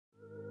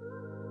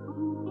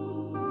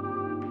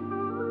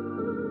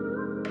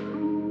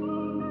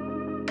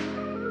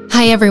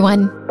Hi,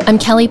 everyone. I'm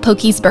Kelly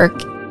Pokies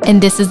Burke,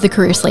 and this is the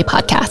Career Slay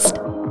podcast.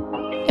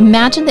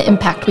 Imagine the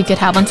impact we could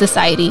have on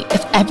society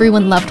if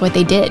everyone loved what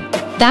they did.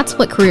 That's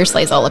what Career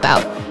Slay is all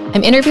about.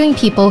 I'm interviewing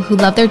people who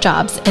love their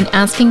jobs and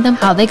asking them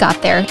how they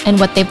got there and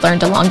what they've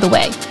learned along the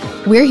way.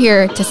 We're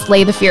here to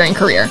slay the fear in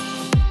career.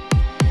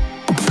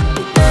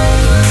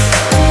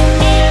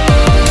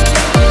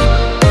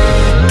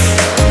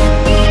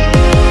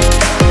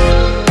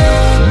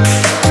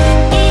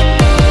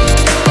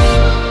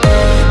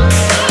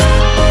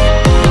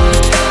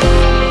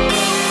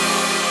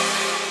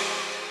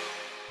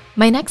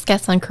 My next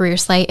guest on Career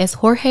Slay is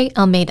Jorge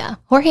Almeida.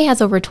 Jorge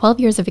has over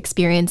 12 years of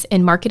experience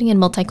in marketing and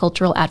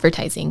multicultural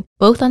advertising,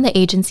 both on the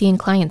agency and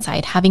client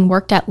side, having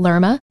worked at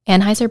Lerma,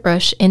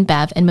 Anheuser-Busch,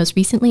 InBev, and most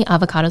recently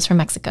Avocados from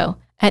Mexico.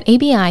 At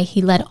ABI,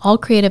 he led all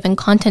creative and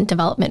content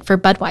development for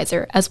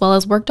Budweiser, as well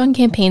as worked on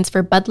campaigns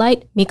for Bud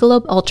Light,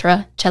 Michelob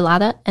Ultra,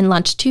 Chelada, and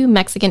launched 2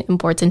 Mexican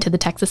imports into the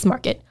Texas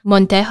market,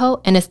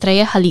 Montejo and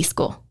Estrella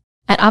Jalisco.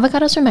 At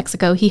Avocados from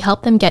Mexico, he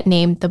helped them get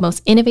named the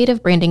most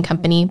innovative branding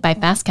company by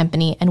Fast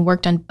Company and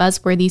worked on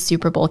buzzworthy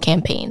Super Bowl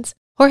campaigns.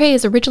 Jorge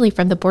is originally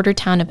from the border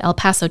town of El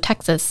Paso,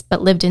 Texas,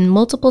 but lived in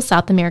multiple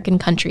South American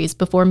countries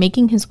before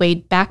making his way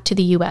back to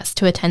the U.S.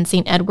 to attend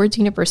St. Edward's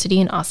University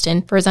in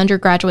Austin for his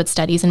undergraduate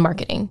studies in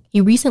marketing.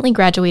 He recently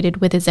graduated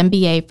with his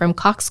MBA from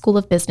Cox School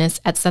of Business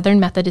at Southern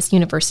Methodist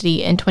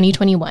University in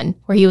 2021,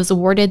 where he was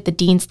awarded the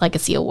Dean's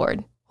Legacy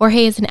Award.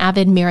 Jorge is an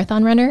avid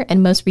marathon runner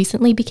and most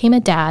recently became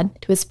a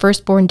dad to his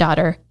firstborn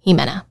daughter,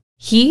 Jimena.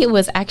 He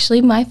was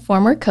actually my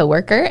former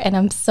coworker, and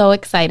I'm so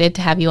excited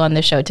to have you on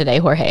the show today,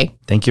 Jorge.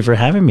 Thank you for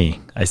having me.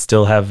 I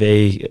still have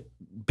a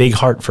big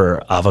heart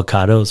for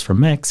avocados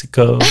from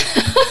Mexico.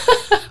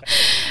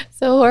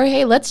 So,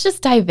 Jorge, let's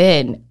just dive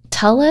in.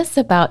 Tell us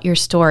about your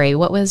story.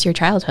 What was your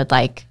childhood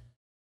like?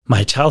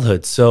 My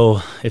childhood.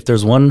 So if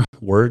there's one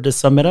word to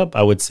sum it up,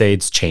 I would say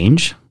it's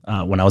change.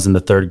 When I was in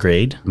the 3rd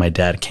grade, my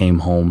dad came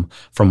home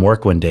from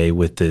work one day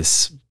with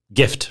this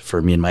gift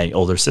for me and my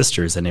older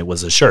sisters, and it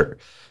was a shirt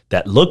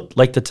that looked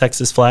like the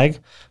Texas flag,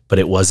 but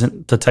it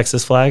wasn't the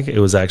Texas flag.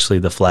 It was actually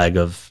the flag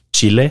of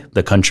Chile,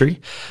 the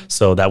country.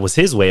 So that was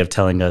his way of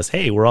telling us,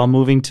 hey, we're all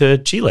moving to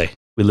Chile.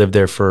 We lived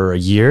there for a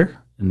year.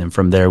 And then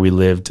from there we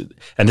lived,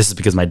 and this is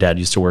because my dad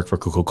used to work for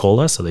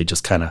Coca-Cola, so they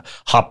just kind of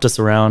hopped us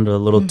around a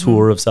little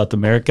tour of South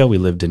America. We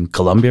lived in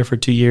Colombia for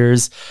 2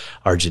 years,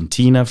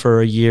 Argentina for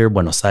a year,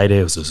 Buenos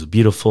Aires, it was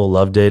beautiful,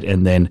 loved it.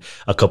 And then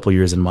a couple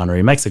years in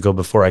Monterrey, Mexico,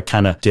 before I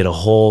kind of did a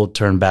whole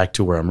turn back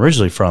to where I'm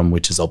originally from,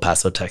 which is El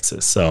Paso,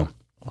 Texas. So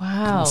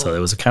wow. So it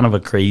was a kind of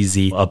a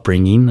crazy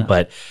upbringing,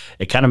 but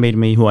it kind of made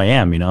me who I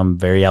am. You know, I'm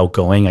very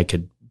outgoing. I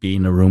could be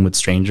in a room with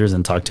strangers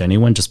and talk to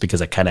anyone just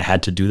because I kind of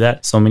had to do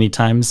that so many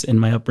times in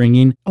my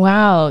upbringing.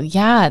 Wow.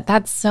 Yeah,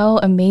 that's so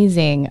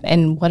amazing.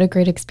 And what a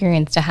great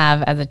experience to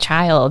have as a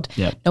child.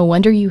 Yep. No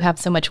wonder you have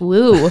so much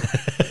woo.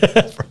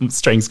 From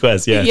Strengths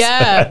Quest, yes.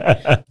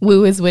 Yeah.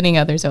 Woo is winning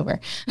others over.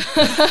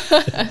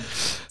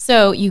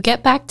 So you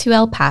get back to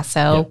El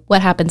Paso. Yep.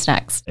 What happens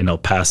next? In El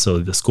Paso,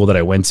 the school that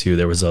I went to,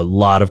 there was a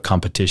lot of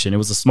competition. It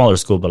was a smaller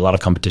school, but a lot of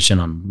competition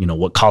on, you know,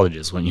 what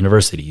colleges, what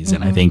universities.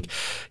 And I think,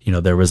 you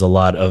know, there was a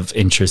lot of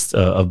interest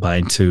of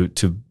mine to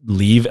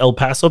leave El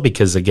Paso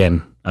because,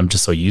 again, I'm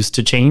just so used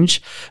to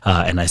change.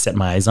 And I set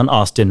my eyes on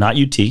Austin, not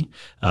UT,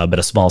 but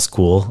a small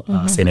school,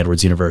 St.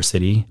 Edward's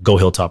University, go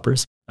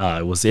Hilltoppers.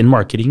 I was in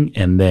marketing,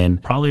 and then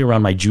probably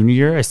around my junior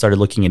year, I started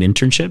looking at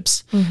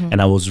internships,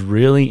 and I was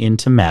really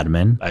into Mad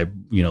Men. I,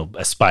 you know,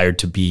 aspired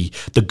to be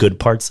the good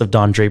parts of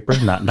Don Draper,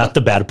 not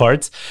the bad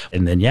parts.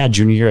 And then,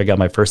 junior year, I got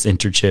my first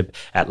internship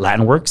at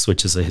Latinworks,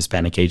 which is a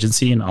Hispanic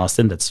agency in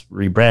Austin that's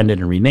rebranded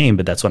and renamed,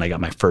 but that's when I got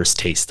my first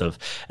taste of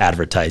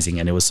advertising.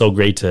 And it was so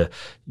great to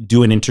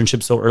do an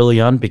internship so early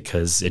on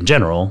because, in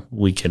general,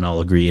 we can all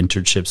agree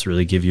internships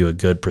really give you a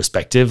good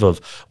perspective of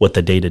what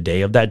the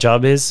day-to-day of that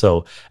job is.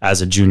 So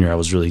as a junior, I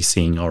was really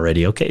seeing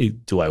already, okay,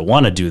 do I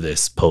want to do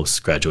this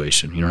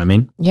post-graduation? You know what I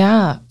mean?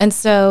 Yeah. And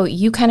so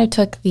you kind of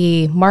took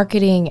the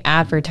marketing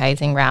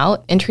advertising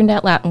route, interned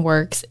at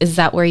Latinworks. Is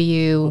that where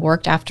you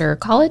worked after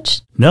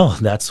college? No,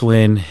 that's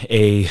when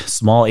a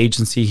small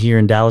agency here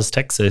in Dallas,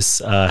 Texas,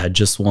 had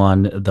just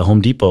won the Home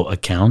Depot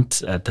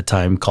account at the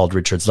time called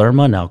Richards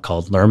Lerma, now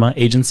called Lerma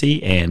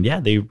Agency. And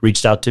they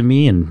reached out to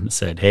me and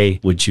said, hey,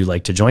 would you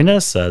like to join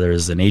us?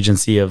 There's an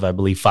agency of, I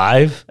believe,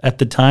 5 at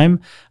the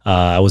time.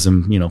 I was,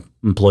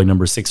 employee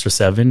number 6 or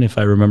 7, if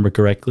I remember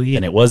correctly.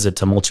 And it was a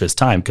tumultuous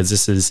time because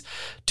this is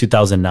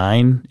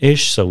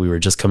 2009-ish. So we were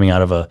just coming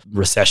out of a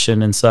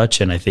recession and such.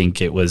 And I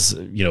think it was,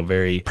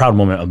 very proud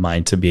moment of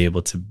mine to be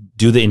able to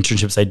do the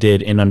internships I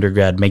did in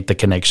undergrad, make the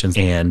connections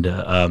and,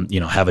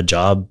 have a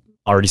job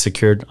already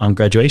secured on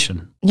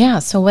graduation. Yeah.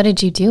 So what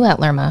did you do at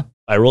Lerma?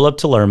 I rolled up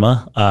to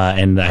Lerma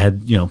and I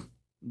had,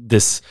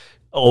 this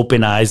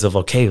open eyes of,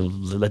 okay,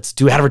 let's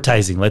do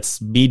advertising. Let's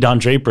be Don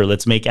Draper.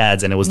 Let's make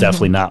ads. And it was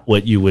definitely not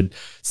what you would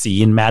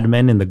see in Mad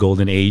Men in the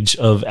golden age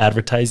of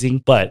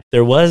advertising. But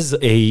there was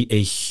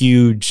a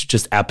huge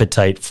just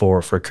appetite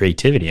for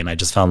creativity. And I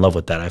just fell in love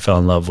with that. I fell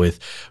in love with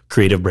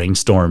creative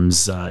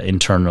brainstorms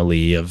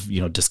internally of,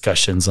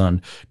 discussions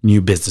on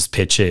new business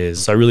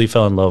pitches. So I really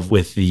fell in love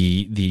with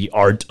the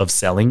art of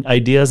selling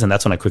ideas. And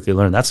that's when I quickly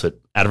learned that's what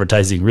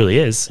advertising really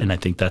is. And I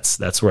think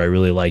that's where I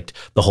really liked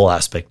the whole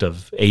aspect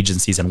of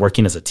agencies and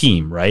working as a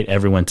team, right?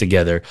 Everyone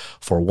together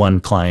for one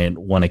client,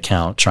 one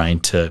account, trying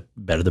to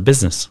better the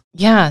business.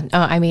 Yeah.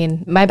 I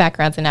mean, my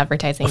background's in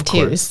advertising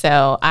too.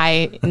 So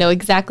I know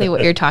exactly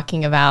what you're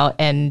talking about,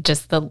 and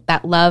just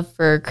that love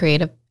for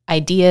creative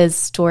ideas,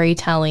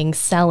 storytelling,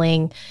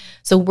 selling.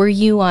 So were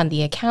you on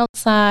the account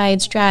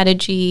side,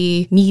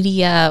 strategy,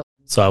 media?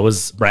 So I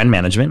was brand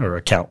management or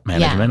account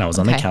management. Yeah, I was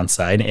on the account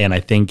side. And I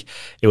think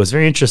it was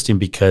very interesting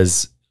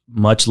because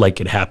much like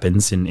it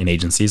happens in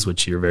agencies,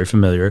 which you're very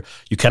familiar,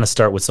 you kind of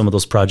start with some of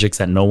those projects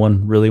that no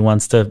one really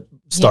wants to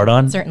start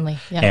on. Certainly.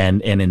 Yeah.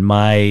 And in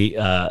my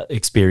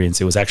experience,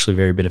 it was actually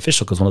very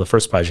beneficial because one of the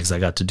first projects I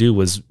got to do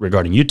was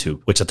regarding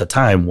YouTube, which at the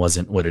time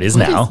wasn't what it is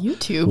now. What is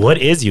YouTube? What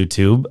is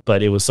YouTube?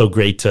 But it was so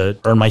great to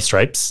earn my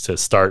stripes, to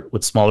start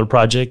with smaller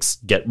projects,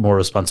 get more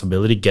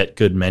responsibility, get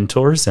good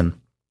mentors, and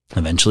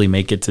eventually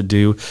make it to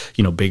do,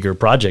 bigger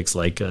projects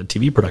like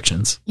TV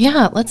productions.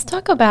 Yeah. Let's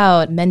talk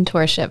about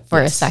mentorship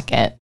for a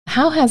second.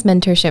 How has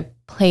mentorship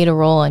played a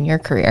role in your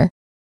career?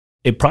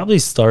 It probably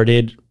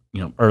started,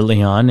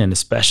 early on, and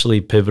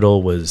especially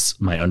pivotal was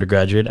my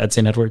undergraduate at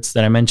St. Edward's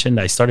that I mentioned.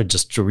 I started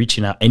just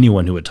reaching out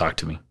anyone who would talk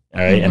to me.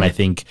 All right. Mm-hmm. And I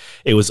think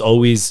it was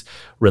always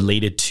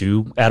related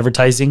to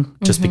advertising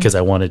just because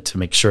I wanted to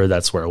make sure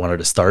that's where I wanted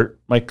to start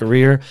my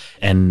career.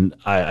 And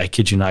I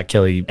kid you not,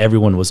 Kelly,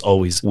 everyone was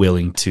always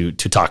willing to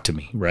talk to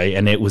me. Right.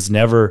 And it was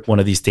never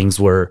one of these things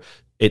where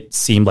it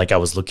seemed like I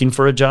was looking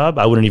for a job.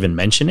 I wouldn't even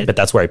mention it, but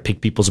that's where I picked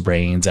people's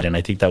brains. And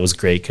I think that was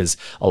great because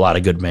a lot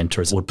of good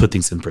mentors would put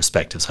things in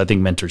perspective. So I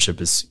think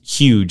mentorship is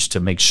huge to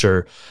make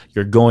sure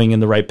you're going in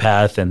the right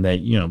path and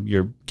that,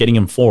 you're getting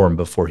informed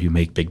before you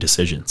make big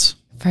decisions.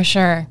 For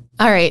sure.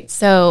 All right.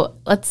 So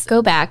let's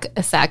go back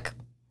a sec.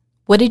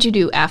 What did you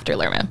do after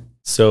Lerma?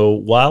 So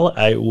while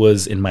I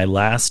was in my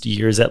last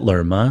years at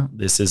Lerma,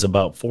 this is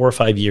about 4 or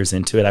 5 years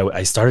into it,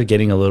 I started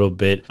getting a little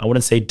bit, I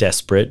wouldn't say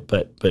desperate,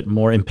 but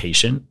more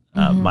impatient.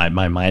 My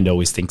mind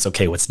always thinks,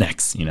 okay, what's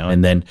next?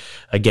 And then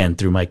again,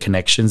 through my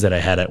connections that I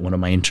had at one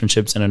of my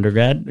internships in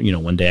undergrad,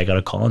 one day I got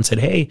a call and said,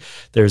 hey,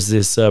 there's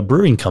this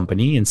brewing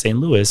company in St.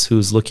 Louis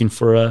who's looking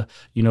for a,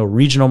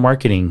 regional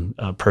marketing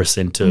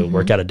person to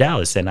work out of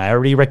Dallas. And I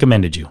already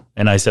recommended you.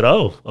 And I said,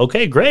 oh,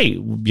 okay, great.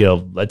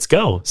 Let's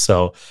go.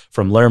 So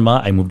from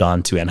Lerma, I moved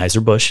on to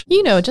Anheuser-Busch.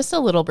 Just a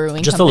little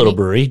brewing Just company. A little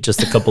brewery,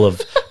 just a couple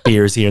of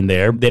beers here and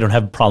there. They don't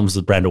have problems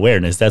with brand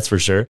awareness, that's for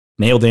sure.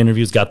 Nailed the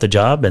interviews, got the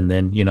job, and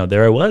then,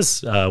 there I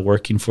was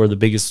working for the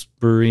biggest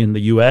brewery in the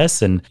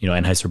U.S. And,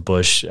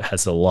 Anheuser-Busch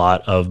has a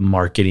lot of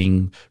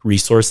marketing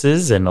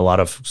resources and a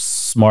lot of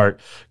smart,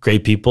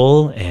 great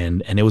people.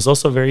 And it was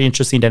also a very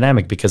interesting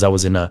dynamic because I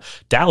was in a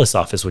Dallas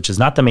office, which is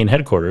not the main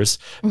headquarters,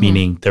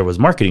 meaning there was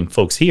marketing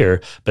folks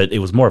here, but it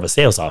was more of a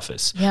sales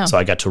office. Yeah. So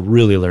I got to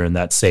really learn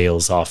that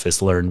sales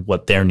office, learn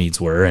what their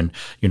needs were. And,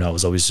 I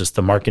was always just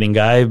the marketing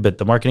guy, but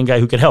the marketing guy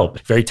who could help.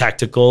 Very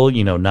tactical,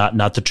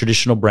 not the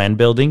traditional brand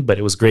building, but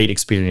it was great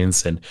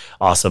experience and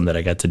awesome that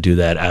I got to do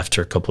that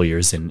after a couple of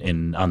years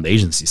in on the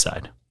agency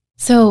side.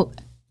 So,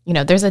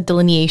 there's a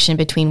delineation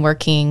between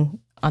working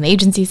on the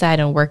agency side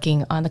and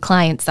working on the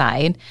client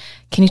side.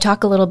 Can you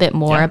talk a little bit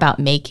more about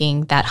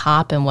making that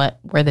hop and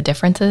where the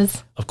difference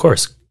is? Of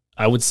course.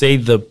 I would say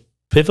the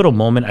pivotal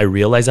moment I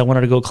realized I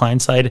wanted to go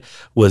client side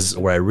was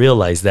where I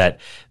realized that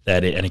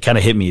it kind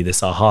of hit me,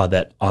 this aha,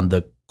 that on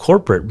the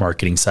corporate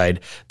marketing side,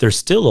 there's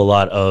still a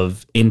lot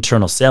of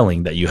internal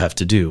selling that you have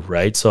to do,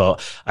 right? So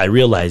I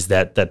realized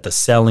that the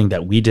selling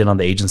that we did on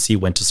the agency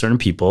went to certain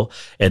people,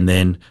 and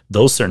then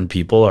those certain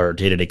people, our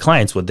day-to-day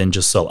clients, would then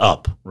just sell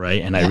up,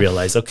 right? And I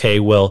realized, okay,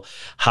 well,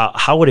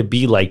 how would it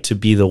be like to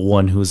be the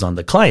one who's on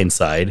the client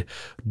side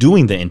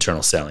doing the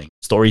internal selling,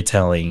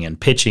 storytelling and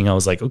pitching? I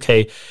was like,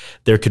 okay,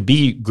 there could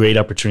be great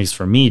opportunities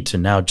for me to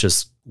now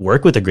just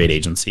work with a great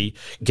agency,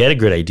 get a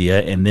good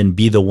idea, and then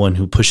be the one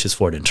who pushes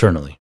for it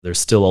internally. There's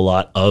still a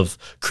lot of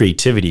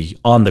creativity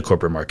on the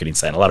corporate marketing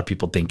side. A lot of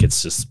people think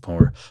it's just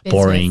more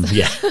boring.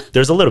 Yeah,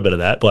 there's a little bit of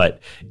that, but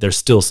there's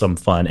still some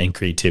fun and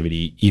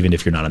creativity, even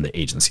if you're not on the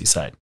agency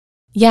side.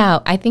 Yeah,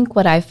 I think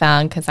what I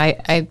found, because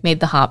I made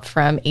the hop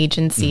from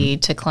agency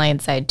to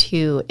client side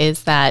too,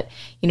 is that,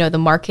 the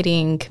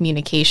marketing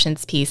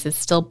communications piece is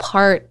still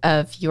part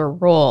of your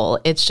role.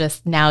 It's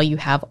just now you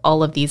have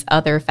all of these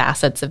other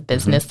facets of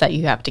business that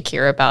you have to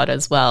care about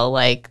as well,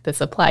 like the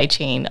supply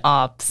chain,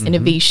 ops,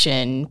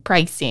 innovation,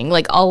 pricing,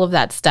 like all of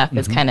that stuff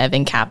is kind of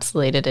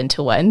encapsulated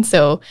into one.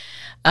 So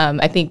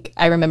I think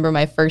I remember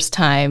my first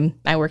time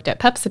I worked at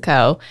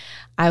PepsiCo,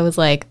 I was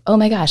like, oh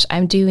my gosh,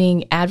 I'm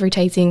doing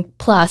advertising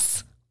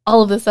plus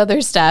all of this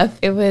other stuff.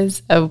 It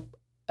was a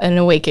an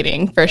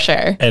awakening for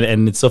sure.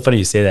 And it's so funny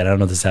you say that. I don't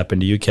know if this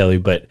happened to you, Kelly,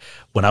 but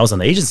when I was on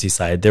the agency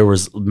side, there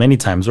was many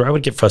times where I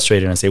would get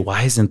frustrated and say,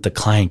 why isn't the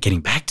client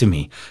getting back to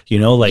me?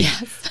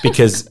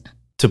 Because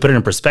to put it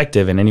in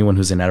perspective, and anyone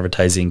who's in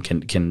advertising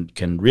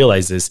can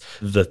realize this,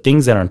 the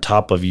things that are on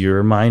top of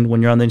your mind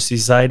when you're on the agency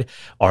side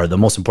are the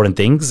most important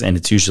things, and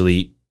it's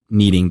usually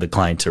needing the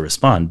client to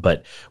respond.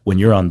 But when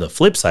you're on the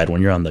flip side,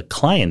 when you're on the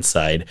client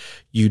side,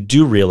 you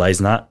do realize,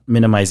 not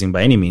minimizing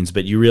by any means,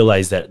 but you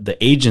realize that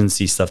the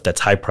agency stuff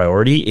that's high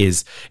priority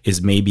is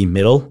maybe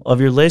middle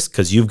of your list,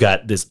 because you've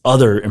got this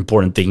other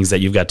important things that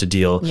you've got to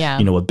deal,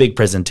 a big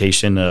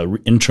presentation,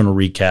 internal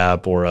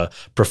recap, or a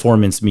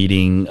performance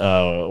meeting,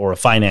 or a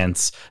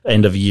finance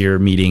end of year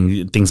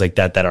meeting, things like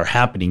that are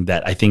happening,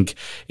 that I think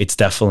it's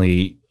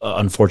definitely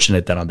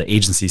unfortunate that on the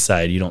agency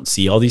side, you don't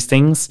see all these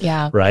things.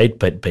 Yeah. Right.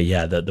 But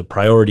yeah, the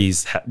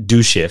priorities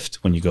do shift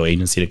when you go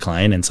agency to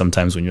client. And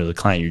sometimes when you're the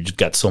client, you've just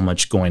got so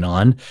much going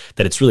on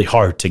that it's really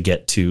hard to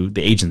get to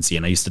the agency.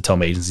 And I used to tell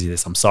my agency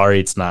this, I'm sorry,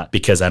 it's not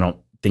because I don't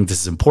think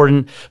this is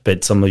important,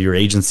 but some of your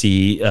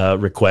agency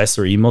requests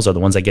or emails are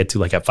the ones I get to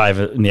like at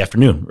 5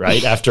 p.m,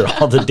 right? After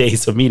all the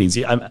days of meetings.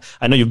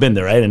 I know you've been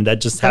there, right? And that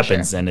just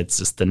happens. Sure. And it's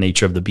just the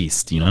nature of the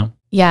beast,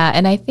 Yeah.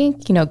 And I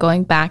think,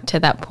 going back to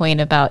that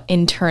point about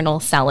internal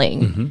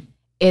selling,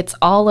 it's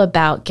all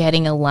about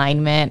getting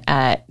alignment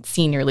at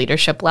senior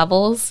leadership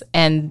levels.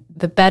 And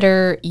the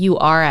better you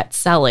are at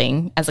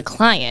selling as a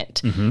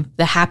client,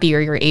 the happier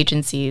your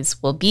agencies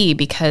will be,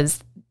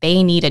 because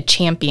they need a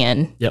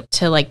champion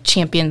to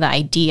champion the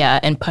idea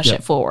and push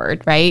it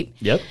forward, right?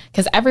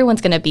 Because everyone's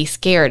going to be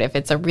scared if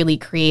it's a really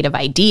creative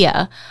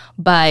idea.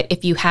 But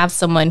if you have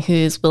someone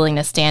who's willing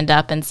to stand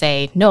up and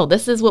say, no,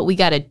 this is what we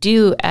got to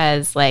do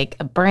as like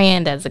a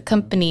brand, as a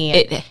company,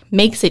 it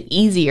makes it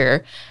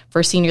easier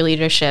for senior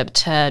leadership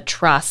to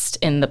trust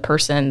in the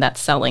person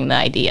that's selling the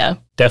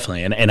idea.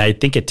 Definitely. And I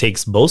think it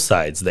takes both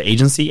sides, the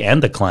agency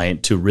and the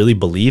client, to really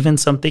believe in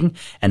something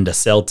and to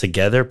sell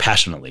together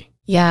passionately.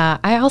 Yeah,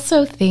 I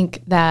also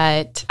think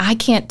that I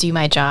can't do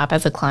my job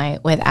as a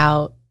client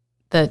without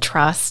the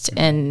trust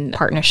and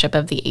partnership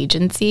of the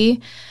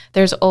agency.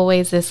 There's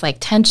always this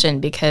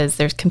tension because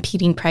there's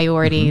competing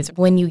priorities.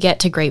 When you get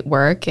to great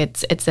work,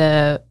 it's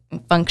a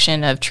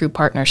function of true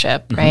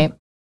partnership, right?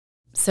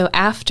 So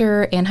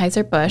after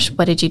Anheuser-Busch,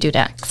 what did you do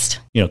next?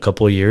 A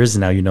couple of years,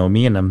 and now you know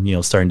me, and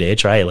I'm starting to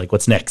itch, right? Like,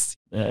 what's next?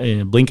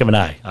 In a blink of an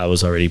eye, I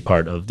was already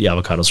part of the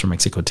Avocados from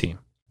Mexico team.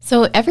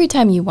 So every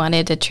time you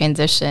wanted to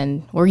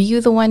transition, were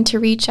you the one to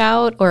reach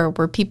out, or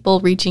were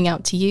people reaching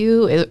out to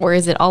you, or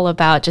is it all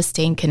about just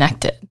staying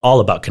connected? All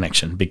about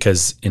connection,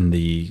 because in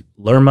the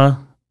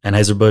Lerma,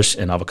 Anheuser-Busch,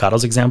 and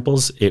Avocados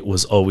examples, it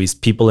was always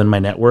people in my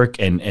network,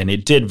 and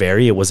it did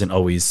vary. It wasn't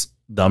always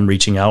them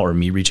reaching out or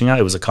me reaching out.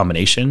 It was a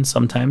combination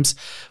sometimes.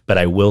 But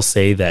I will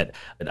say that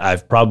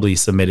I've probably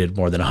submitted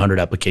more than 100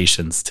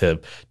 applications to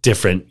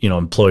different,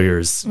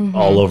 employers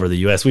all over the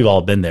U.S. We've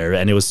all been there.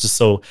 And it was just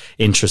so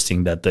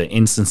interesting that the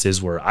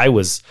instances where I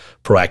was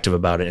proactive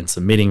about it and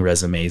submitting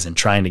resumes and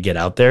trying to get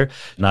out there,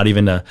 not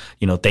even a,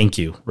 thank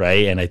you,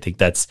 right? And I think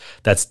that's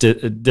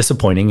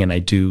disappointing. And I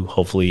do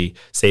hopefully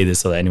say this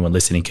so that anyone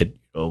listening could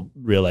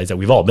realize that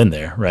we've all been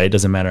there, right? It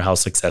doesn't matter how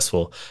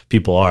successful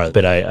people are,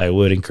 but I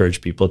would encourage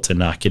people to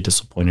not get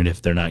disappointed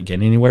if they're not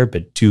getting anywhere,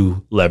 but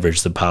to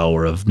leverage the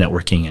power of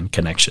networking and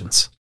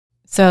connections.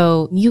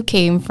 So you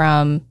came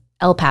from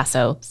El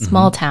Paso,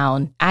 small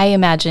town. I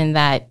imagine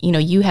that,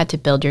 you had to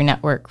build your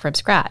network from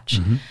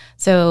scratch.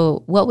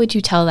 So what would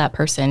you tell that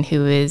person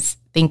who is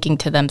thinking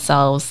to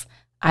themselves,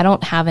 I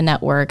don't have a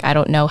network, I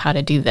don't know how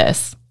to do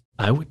this?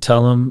 I would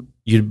tell them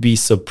you'd be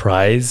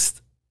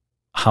surprised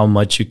how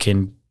much you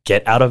can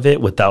get out of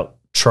it without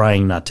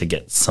trying not to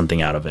get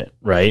something out of it,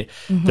 right?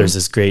 There's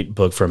this great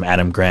book from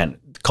Adam Grant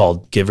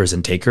called Givers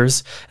and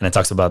Takers, and it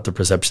talks about the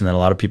perception that a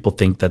lot of people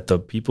think that the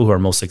people who are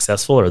most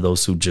successful are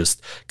those who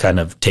just kind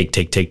of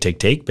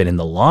take, but in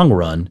the long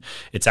run,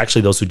 it's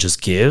actually those who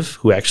just give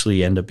who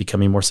actually end up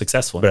becoming more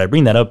successful. But I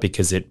bring that up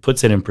because it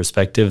puts it in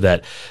perspective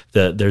that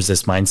there's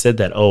this mindset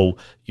that,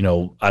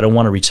 I don't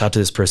want to reach out to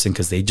this person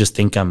because they just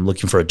think I'm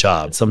looking for a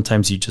job.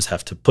 Sometimes you just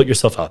have to put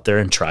yourself out there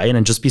and try it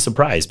and just be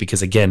surprised.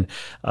 Because again,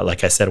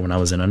 like I said, when I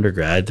was in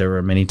undergrad, there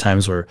were many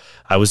times where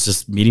I was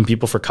just meeting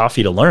people for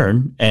coffee to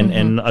learn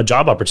and a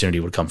job opportunity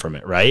would come from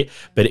it, right?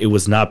 But it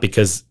was not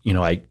because,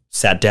 I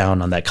sat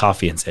down on that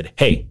coffee and said,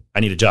 hey,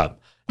 I need a job.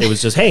 It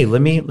was just, hey,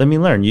 let me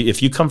learn.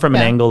 If you come from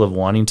an angle of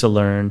wanting to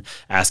learn,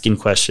 asking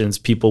questions,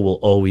 people will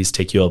always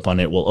take you up on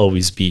it, will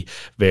always be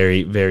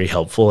very, very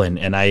helpful.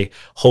 And I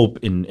hope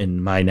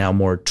in my now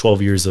more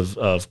 12 years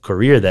of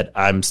career that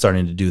I'm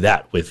starting to do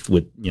that with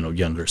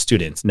younger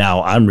students.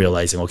 Now I'm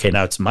realizing, okay,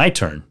 now it's my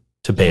turn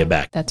to pay it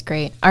back. That's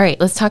great. All right,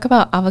 let's talk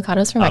about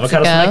Avocados from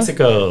Mexico. Avocados from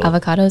Mexico.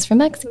 Avocados from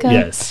Mexico.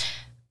 Yes.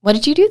 What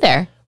did you do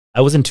there? I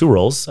was in two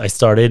roles. I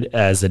started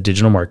as a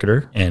digital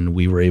marketer, and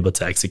we were able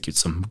to execute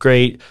some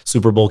great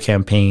Super Bowl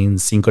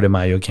campaigns, Cinco de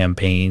Mayo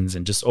campaigns,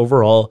 and just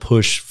overall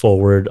push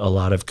forward a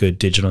lot of good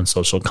digital and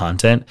social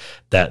content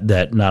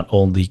that not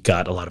only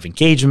got a lot of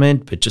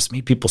engagement, but just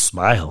made people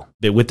smile.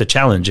 But with the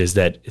challenge is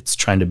that it's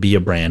trying to be a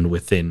brand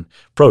within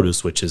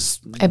produce, which is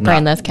a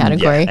brandless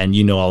category. Yeah, and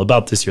you know all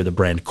about this. You're the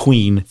brand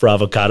queen for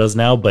avocados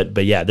now.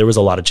 But yeah, there was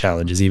a lot of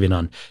challenges, even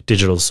on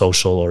digital,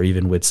 social, or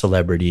even with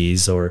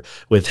celebrities or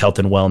with health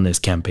and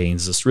wellness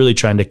campaigns, just really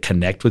trying to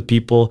connect with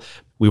people.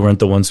 We weren't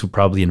the ones who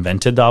probably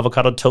invented the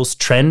avocado toast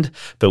trend,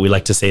 but we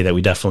like to say that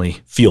we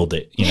definitely fueled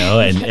it,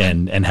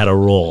 and had a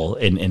role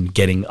in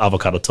getting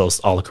avocado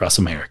toast all across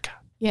America.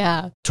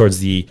 Yeah. Towards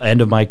the end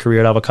of my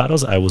career at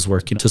Avocados, I was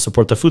working to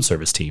support the food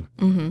service team,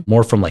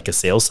 more from like a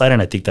sales side. And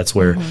I think that's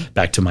where,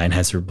 back to my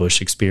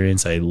Anheuser-Busch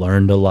experience, I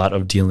learned a lot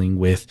of dealing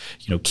with,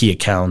 key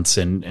accounts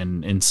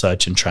and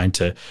such, and trying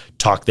to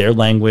talk their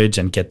language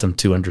and get them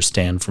to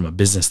understand from a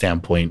business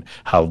standpoint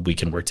how we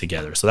can work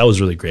together. So that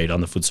was really great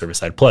on the food service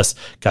side. Plus,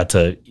 got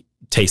to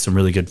taste some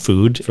really good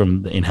food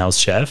from the in-house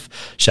chef.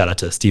 Shout out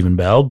to Stephen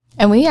Bell.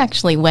 And we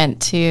actually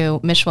went to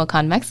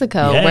Michoacan,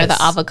 Mexico, where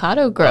the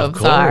avocado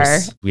groves are.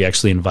 We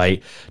actually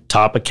invite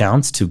top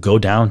accounts to go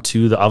down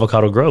to the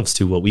avocado groves,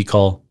 to what we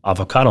call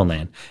avocado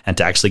land, and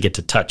to actually get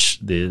to touch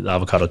the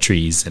avocado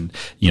trees and,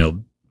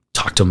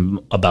 talk to them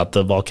about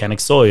the volcanic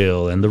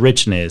soil and the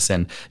richness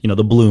and,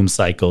 the bloom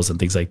cycles and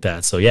things like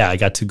that. So yeah, I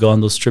got to go on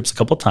those trips a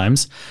couple of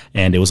times,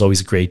 and it was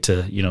always great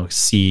to,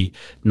 see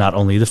not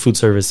only the food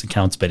service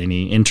accounts, but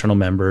any internal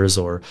members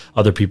or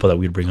other people that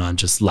we'd bring on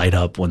just light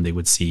up when they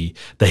would see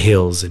the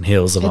hills and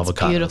hills of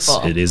avocados.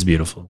 Beautiful. It is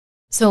beautiful.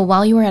 So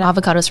while you were at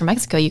Avocados for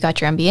Mexico, you got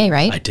your MBA,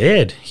 right? I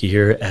did,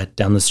 here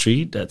down the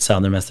street at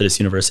Southern Methodist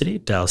University,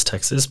 Dallas,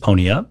 Texas,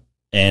 Pony Up.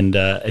 And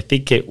I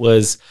think it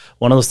was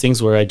one of those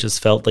things where I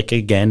just felt like,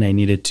 again, I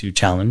needed to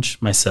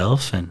challenge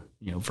myself and,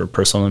 for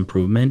personal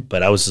improvement.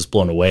 But I was just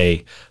blown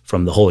away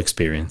from the whole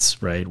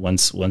experience, right?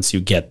 Once you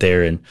get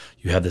there and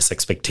you have this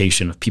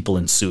expectation of people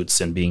in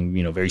suits and being,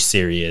 very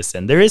serious.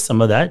 And there is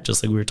some of that,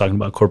 just like we were talking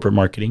about corporate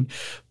marketing.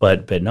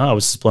 But no, I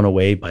was just blown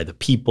away by the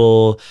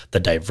people, the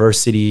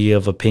diversity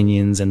of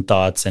opinions and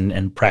thoughts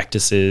and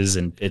practices.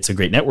 And it's a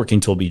great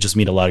networking tool, but you just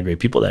meet a lot of great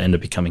people that end up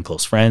becoming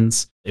close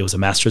friends. It was a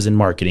master's in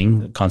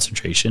marketing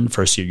concentration.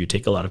 First year, you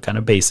take a lot of kind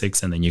of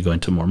basics, and then you go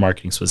into more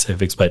marketing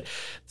specifics. But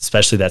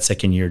especially that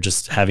second year,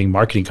 just having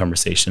marketing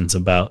conversations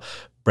about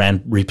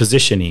brand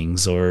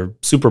repositionings or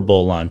Super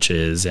Bowl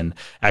launches, and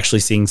actually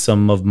seeing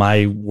some of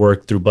my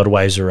work through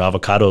Budweiser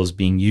avocados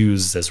being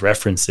used as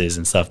references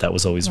and stuff, that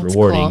was always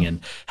rewarding. Cool. And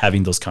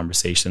having those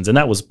conversations. And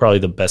that was probably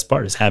the best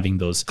part, is having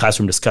those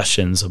classroom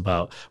discussions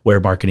about where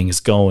marketing is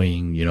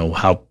going,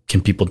 how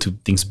can people do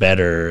things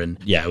better? And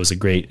yeah, it was a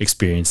great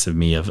experience of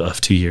me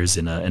of 2 years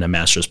in a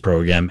master's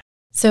program.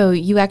 So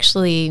you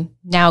actually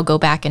now go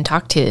back and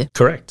talk to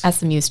correct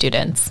SMU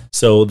students.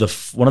 So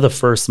one of the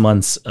first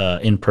months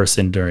in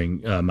person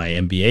during my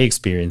MBA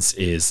experience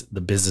is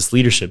the Business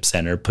Leadership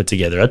Center put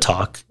together a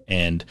talk,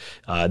 and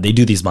they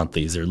do these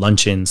monthlies. They're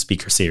luncheon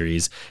speaker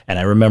series. And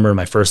I remember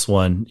my first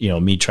one,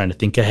 me trying to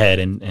think ahead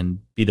and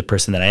be the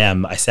person that I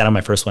am. I sat on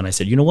my first one. I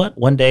said, you know what?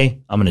 One day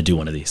I'm going to do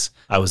one of these.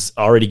 I was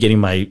already getting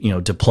my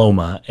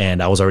diploma,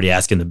 and I was already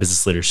asking the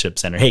Business Leadership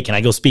Center, hey, can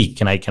I go speak?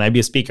 Can I be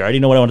a speaker? I already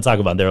know what I want to talk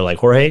about. They were like,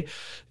 Jorge,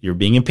 you're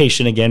being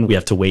impatient again. We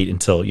have to wait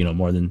until,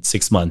 more than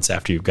 6 months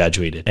after you've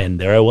graduated. And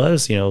there I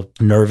was,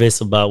 nervous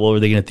about what were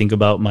they going to think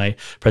about my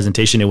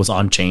presentation. It was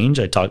on change.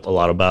 I talked a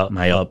lot about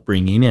my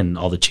upbringing and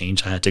all the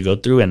change I had to go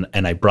through. And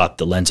I brought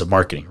the lens of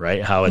marketing,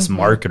 right? How as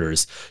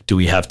marketers do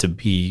we have to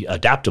be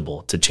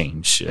adaptable to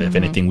change? If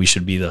anything, we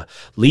should be the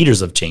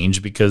leaders of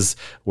change, because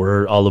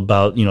we're all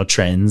about,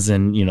 trends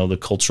and, the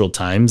cultural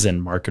times,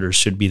 and marketers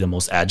should be the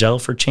most agile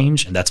for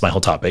change. And that's my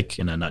whole topic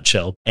in a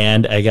nutshell.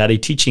 And I got a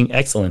Teaching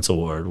Excellence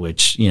Award,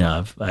 which,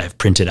 I have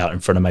printed out in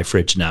front of my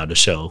fridge now to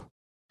show.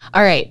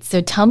 All right.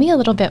 So tell me a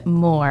little bit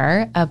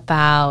more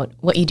about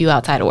what you do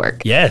outside of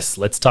work. Yes,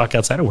 let's talk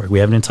outside of work. We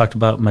haven't even talked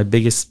about my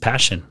biggest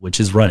passion, which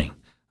is running.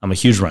 I'm a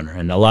huge runner,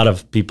 and a lot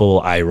of people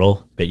eye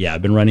roll. But yeah,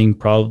 I've been running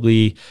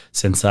probably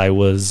since I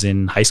was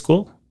in high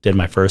school. Did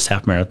my first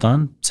half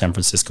marathon, San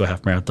Francisco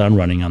half marathon,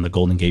 running on the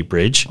Golden Gate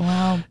Bridge.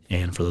 Wow.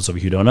 And for those of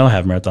you who don't know,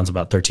 half marathon's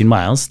about 13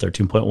 miles,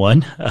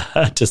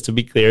 13.1, just to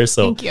be clear.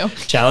 So thank you.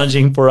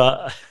 Challenging for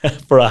a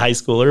high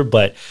schooler.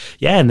 But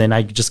yeah, and then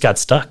I just got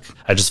stuck.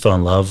 I just fell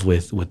in love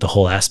with the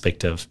whole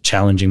aspect of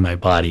challenging my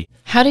body.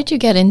 How did you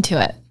get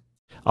into it?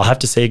 I'll have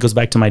to say it goes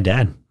back to my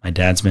dad. My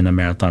dad's been a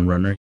marathon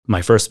runner.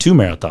 My first 2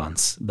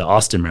 marathons, the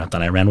Austin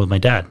Marathon, I ran with my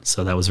dad.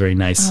 So that was very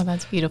nice. Oh,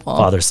 that's beautiful.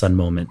 Father-son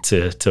moment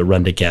to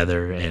run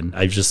together. And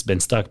I've just been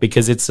stuck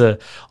because it's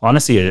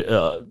honestly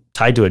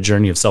tied to a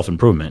journey of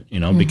self-improvement,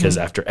 because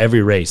after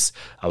every race,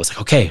 I was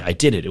like, okay, I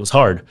did it. It was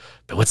hard.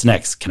 But what's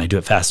next? Can I do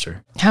it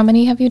faster? How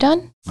many have you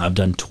done? I've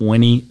done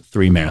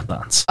 23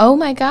 marathons. Oh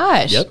my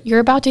gosh. Yep. You're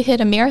about to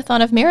hit a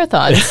marathon of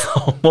marathons.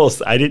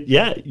 Almost. I did.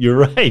 Yeah, you're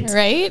right.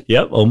 Right?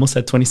 Yep. Almost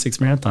at 26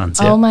 marathons.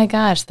 Oh my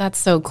gosh. That's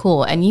so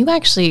cool. And you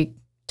actually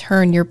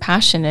turn your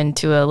passion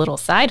into a little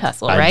side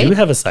hustle, right? I do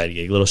have a side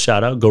gig. Little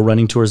shout out, Go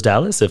Running Tours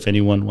Dallas. If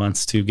anyone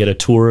wants to get a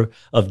tour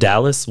of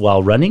Dallas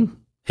while running,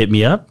 hit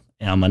me up.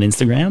 I'm on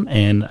Instagram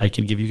and I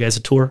can give you guys a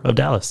tour of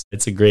Dallas.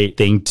 It's a great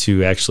thing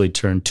to actually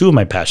turn two of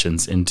my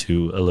passions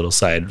into a little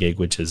side gig,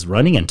 which is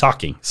running and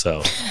talking.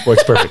 So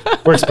works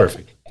perfect. Works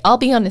perfect. I'll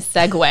be on a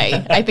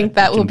Segway. I think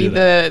that will be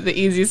the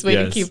easiest way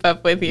to keep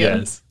up with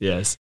you.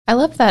 Yes. I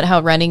love that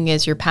how running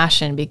is your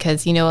passion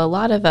because, a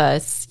lot of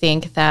us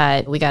think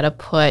that we got to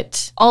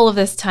put all of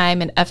this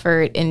time and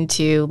effort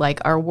into like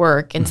our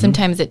work. And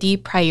sometimes it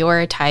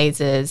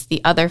deprioritizes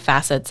the other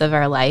facets of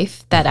our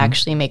life that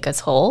actually make us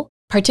whole.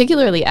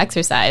 Particularly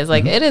exercise.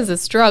 Like it is a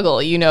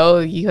struggle, you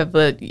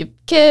have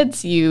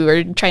kids, you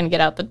are trying to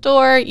get out the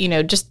door,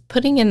 just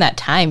putting in that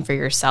time for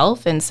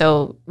yourself. And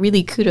so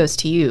really kudos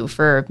to you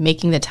for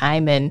making the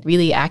time and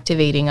really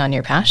activating on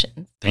your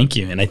passion. Thank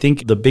you. And I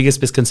think the biggest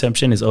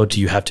misconception is,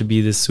 do you have to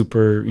be this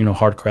super,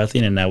 hardcore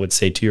athlete? And I would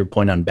say to your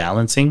point on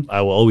balancing,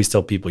 I will always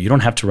tell people you don't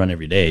have to run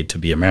every day to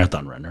be a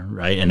marathon runner,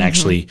 right? And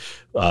actually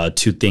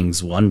two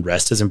things. One,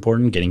 rest is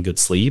important, getting good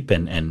sleep,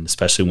 and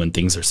especially when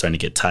things are starting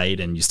to get tight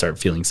and you start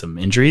feeling some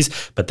injuries,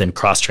 but then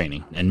cross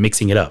training and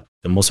mixing it up.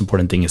 The most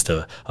important thing is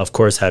to, of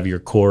course, have your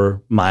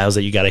core miles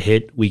that you got to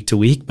hit week to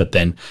week, but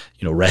then,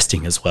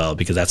 resting as well,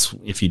 because that's,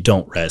 if you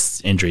don't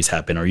rest, injuries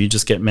happen or you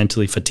just get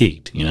mentally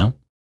fatigued,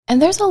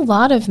 And there's a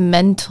lot of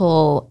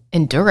mental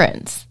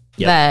endurance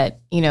that,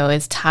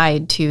 is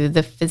tied to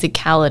the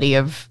physicality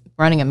of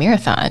running a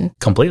marathon.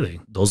 Completely.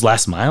 Those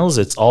last miles,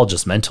 it's all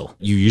just mental.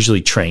 You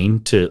usually train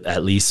to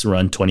at least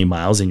run 20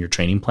 miles in your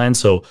training plan.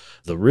 So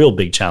the real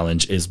big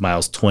challenge is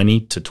miles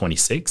 20 to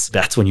 26.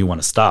 That's when you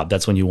want to stop.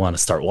 That's when you want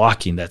to start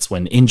walking. That's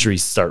when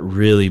injuries start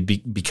really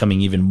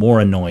becoming even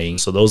more annoying.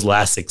 So those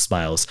last 6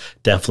 miles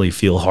definitely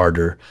feel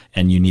harder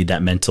and you need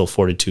that mental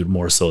fortitude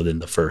more so than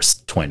the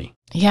first 20.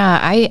 Yeah,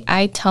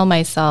 I tell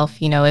myself,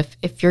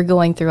 if you're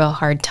going through a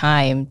hard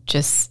time,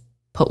 just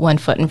put one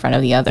foot in front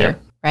of the other,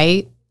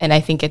 right? And I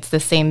think it's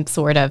the same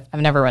sort of, I've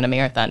never run a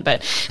marathon,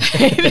 but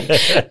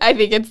I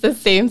think it's the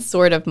same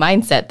sort of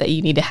mindset that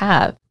you need to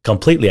have.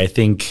 Completely. I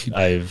think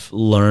I've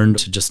learned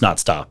to just not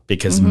stop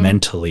because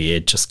mentally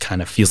it just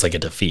kind of feels like a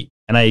defeat.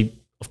 And I,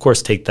 of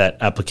course, take that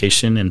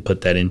application and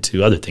put that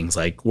into other things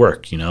like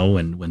work,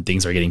 and when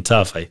things are getting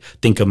tough, I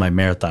think of my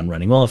marathon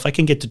running. Well, if I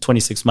can get to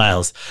 26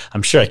 miles,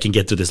 I'm sure I can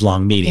get through this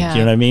long meeting. You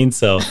know what I mean?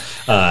 So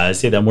I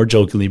say that more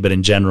jokingly, but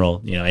in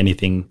general,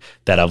 anything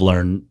that I've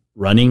learned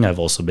running, I've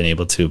also been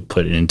able to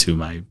put it into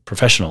my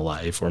professional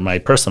life or my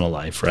personal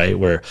life, right?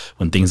 Where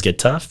when things get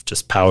tough,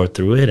 just power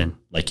through it. And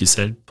like you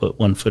said, put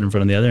one foot in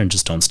front of the other and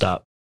just don't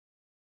stop.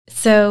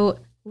 So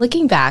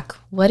looking back,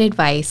 what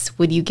advice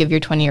would you give your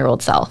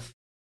 20-year-old self?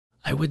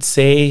 I would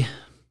say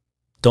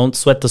don't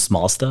sweat the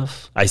small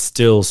stuff. I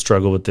still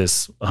struggle with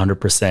this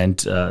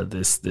 100%,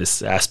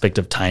 this aspect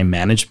of time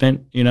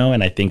management,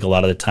 and I think a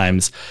lot of the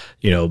times,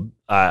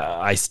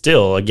 I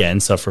still, again,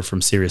 suffer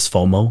from serious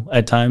FOMO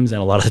at times. And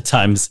a lot of the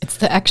times it's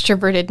the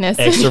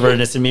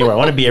extrovertedness in me where I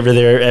want to be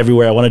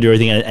everywhere. I want to do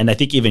everything. And I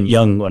think even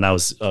young, when I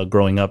was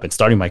growing up and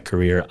starting my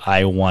career,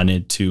 I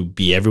wanted to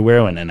be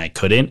everywhere and I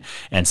couldn't.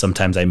 And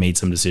sometimes I made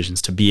some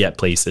decisions to be at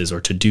places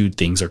or to do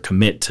things or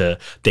commit to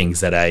things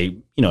that I,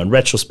 in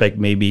retrospect,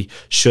 maybe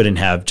shouldn't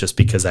have just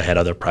because I had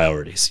other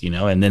priorities,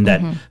 and then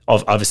that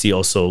obviously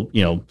also,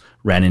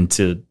 ran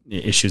into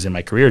issues in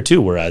my career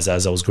too, whereas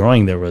as I was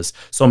growing, there was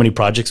so many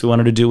projects we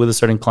wanted to do with a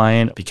certain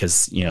client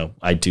because,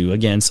 I do,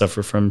 again,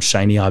 suffer from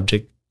shiny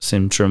object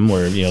syndrome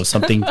where,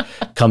 something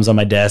comes on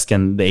my desk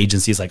and the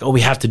agency is like, oh, we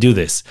have to do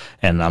this.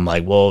 And I'm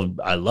like, well,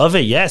 I love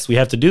it. Yes, we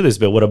have to do this.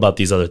 But what about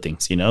these other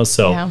things,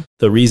 So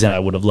the reason I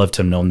would have loved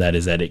to have known that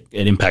is that it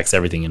impacts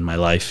everything in my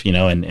life,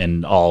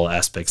 and all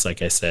aspects,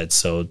 like I said.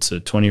 So to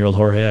 20-year-old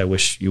Jorge, I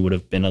wish you would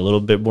have been a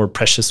little bit more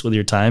precious with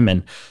your time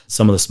and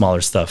some of the smaller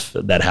stuff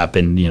that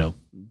happened,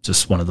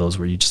 just one of those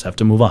where you just have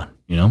to move on,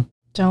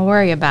 Don't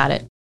worry about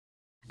it.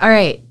 All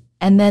right.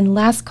 And then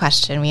last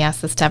question, we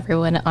ask this to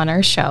everyone on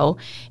our show.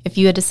 If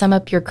you had to sum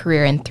up your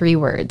career in 3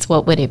 words,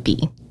 what would it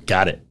be?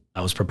 Got it.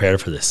 I was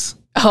prepared for this.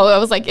 Oh, I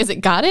was like, is it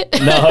got it?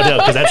 No,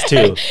 because that's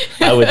 2.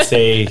 I would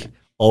say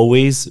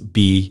always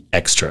be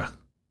extra.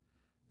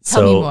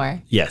 Tell me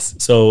more. Yes.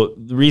 So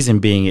the reason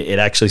being, it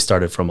actually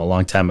started from a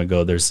long time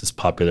ago. There's this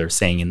popular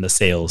saying in the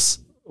sales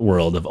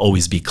world of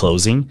always be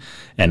closing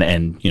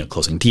and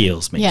closing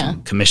deals,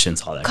 making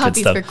commissions, all that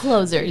coffees good stuff. For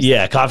closers.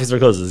 Yeah, coffees for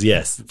closers.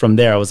 Yes. From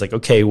there, I was like,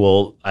 okay,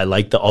 well, I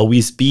like the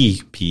always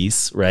be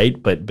piece,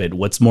 right? But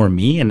what's more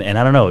me? And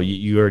I don't know.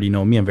 You already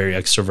know me. I'm very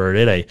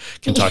extroverted. I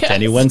can talk to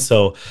anyone.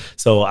 So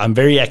I'm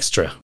very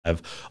extra.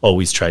 I've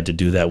always tried to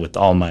do that with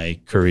all my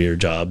career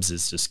jobs,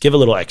 is just give a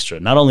little extra,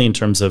 not only in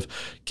terms of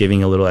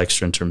giving a little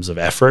extra in terms of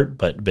effort,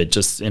 but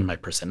just in my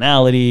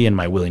personality and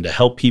my willing to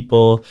help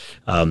people.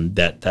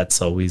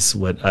 That's always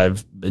what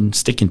I've been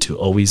sticking to,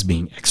 always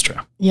being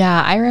extra.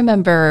 Yeah, I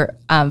remember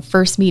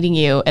first meeting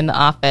you in the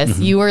office.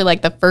 You were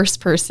like the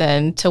first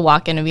person to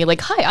walk in and be like,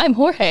 "Hi, I'm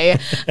Jorge.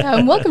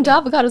 Welcome to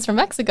Avocados from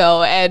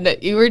Mexico." And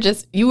you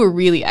were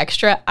really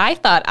extra. I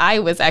thought I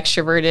was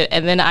extroverted,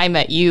 and then I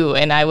met you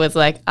and I was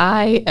like,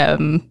 I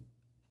am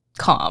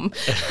calm.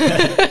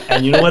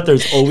 And you know what?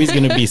 There's always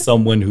going to be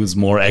someone who's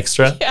more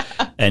extra. Yeah.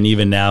 And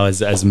even now,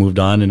 as moved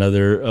on in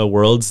other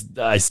worlds,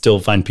 I still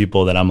find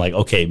people that I'm like,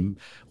 okay,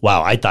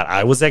 wow, I thought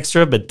I was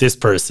extra, but this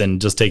person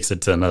just takes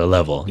it to another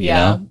level. You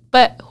know?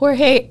 But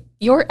Jorge,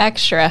 your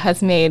extra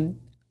has made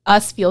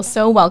us feel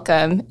so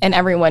welcome and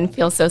everyone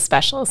feels so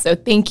special. So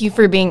thank you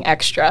for being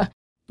extra.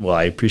 Well,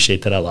 I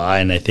appreciate that a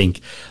lot. And I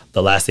think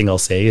the last thing I'll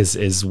say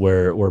is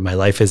where my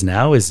life is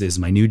now is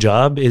my new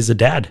job is a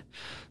dad.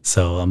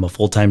 So I'm a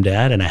full-time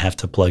dad, and I have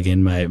to plug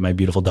in my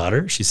beautiful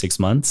daughter. She's 6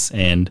 months,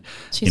 and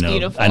she's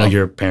beautiful. I know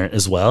you're a parent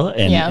as well,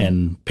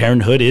 and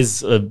parenthood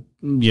is a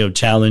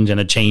challenge and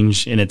a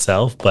change in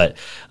itself. But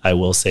I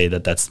will say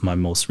that that's my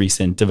most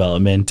recent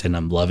development, and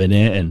I'm loving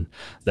it. And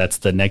that's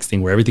the next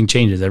thing where everything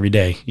changes every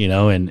day,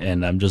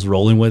 and I'm just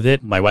rolling with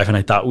it. My wife and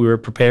I thought we were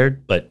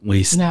prepared, but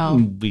no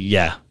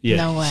way.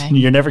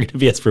 You're never going to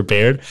be as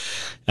prepared.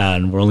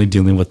 And we're only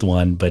dealing with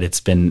one, but it's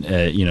been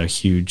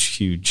huge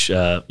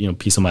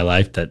piece of my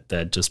life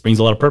that just brings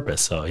a lot of purpose.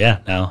 So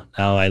now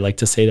I like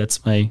to say that's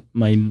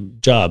my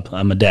job.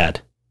 I'm a dad.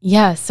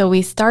 Yeah, so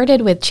we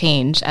started with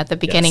change at the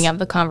beginning of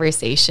the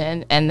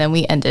conversation, and then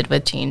we ended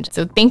with change.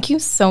 So thank you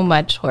so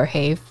much,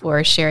 Jorge,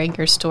 for sharing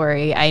your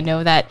story. I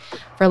know that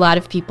for a lot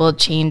of people,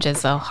 change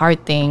is a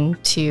hard thing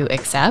to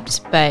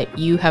accept, but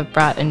you have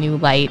brought a new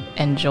light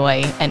and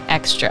joy and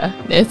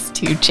extraness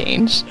to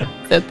change.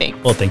 So thanks.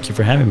 Well, thank you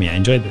for having me. I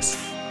enjoyed this.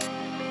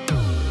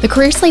 The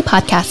Career Slate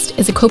podcast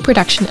is a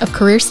co-production of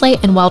Career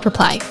Slate and Wild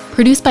Reply,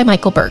 produced by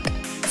Michael Berg.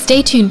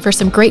 Stay tuned for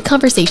some great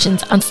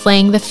conversations on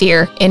slaying the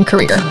fear in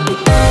career.